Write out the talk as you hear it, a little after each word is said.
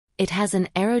It has an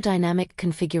aerodynamic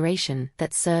configuration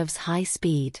that serves high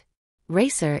speed.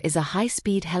 RACER is a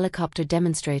high-speed helicopter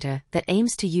demonstrator that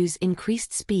aims to use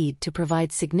increased speed to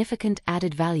provide significant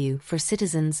added value for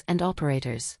citizens and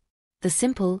operators. The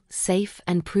simple, safe,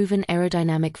 and proven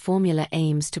aerodynamic formula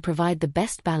aims to provide the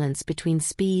best balance between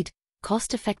speed,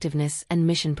 cost-effectiveness, and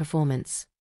mission performance.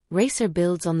 RACER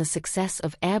builds on the success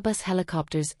of Airbus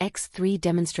Helicopters X3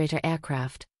 demonstrator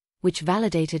aircraft, which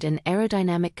validated an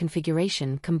aerodynamic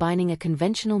configuration combining a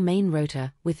conventional main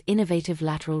rotor with innovative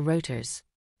lateral rotors.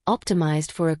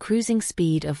 Optimized for a cruising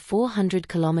speed of 400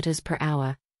 km per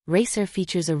hour, RACER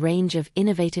features a range of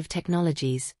innovative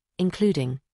technologies,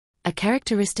 including a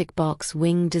characteristic box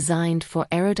wing designed for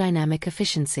aerodynamic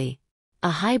efficiency, a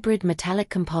hybrid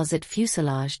metallic-composite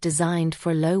fuselage designed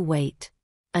for low weight,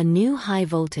 a new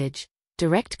high-voltage,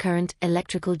 direct-current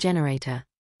electrical generator,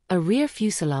 a rear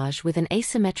fuselage with an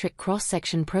asymmetric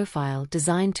cross-section profile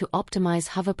designed to optimize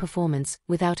hover performance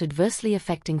without adversely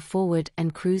affecting forward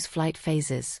and cruise flight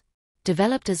phases.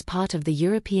 Developed as part of the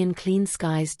European Clean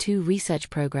Skies 2 research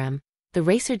program, the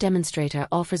RACER demonstrator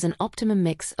offers an optimum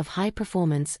mix of high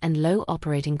performance and low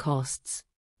operating costs.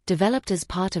 Developed as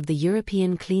part of the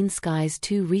European Clean Skies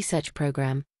 2 research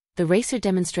program, the RACER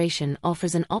demonstration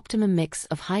offers an optimum mix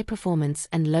of high performance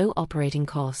and low operating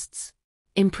costs.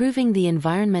 Improving the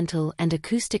environmental and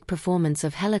acoustic performance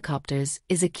of helicopters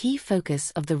is a key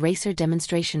focus of the RACER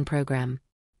demonstration program.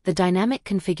 The dynamic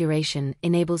configuration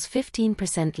enables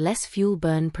 15% less fuel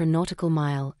burn per nautical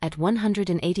mile at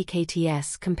 180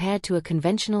 kts compared to a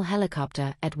conventional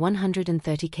helicopter at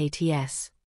 130 kts.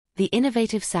 The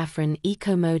innovative Safran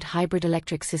Eco-Mode hybrid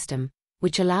electric system,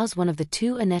 which allows one of the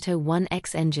two Aneto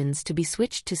 1X engines to be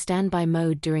switched to standby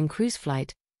mode during cruise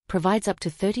flight, provides up to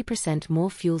 30%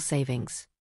 more fuel savings.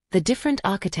 The different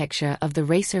architecture of the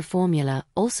RACER formula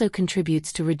also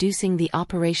contributes to reducing the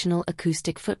operational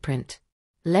acoustic footprint.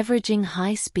 Leveraging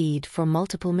high speed for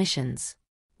multiple missions.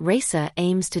 RACER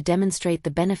aims to demonstrate the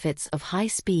benefits of high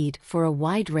speed for a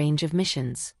wide range of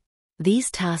missions. These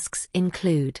tasks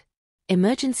include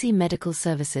emergency medical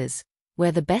services,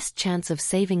 where the best chance of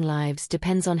saving lives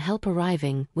depends on help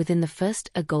arriving within the first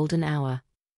golden hour.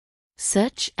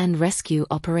 Search and rescue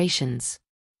operations.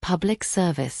 Public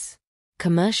service.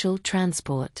 Commercial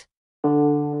transport.